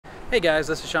Hey guys,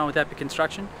 this is Sean with Epic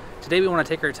Construction. Today we want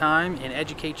to take our time and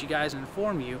educate you guys and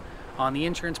inform you on the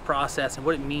insurance process and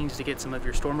what it means to get some of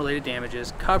your storm-related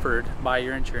damages covered by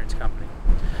your insurance company.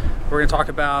 We're going to talk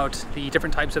about the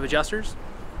different types of adjusters,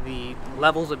 the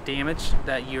levels of damage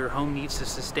that your home needs to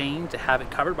sustain to have it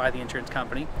covered by the insurance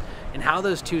company, and how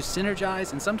those two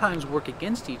synergize and sometimes work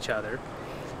against each other.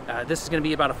 This is going to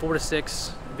be about 4 to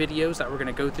 6 videos that we're going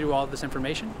to go through all of this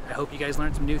information. I hope you guys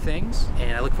learned some new things,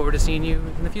 and I look forward to seeing you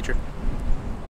in the future.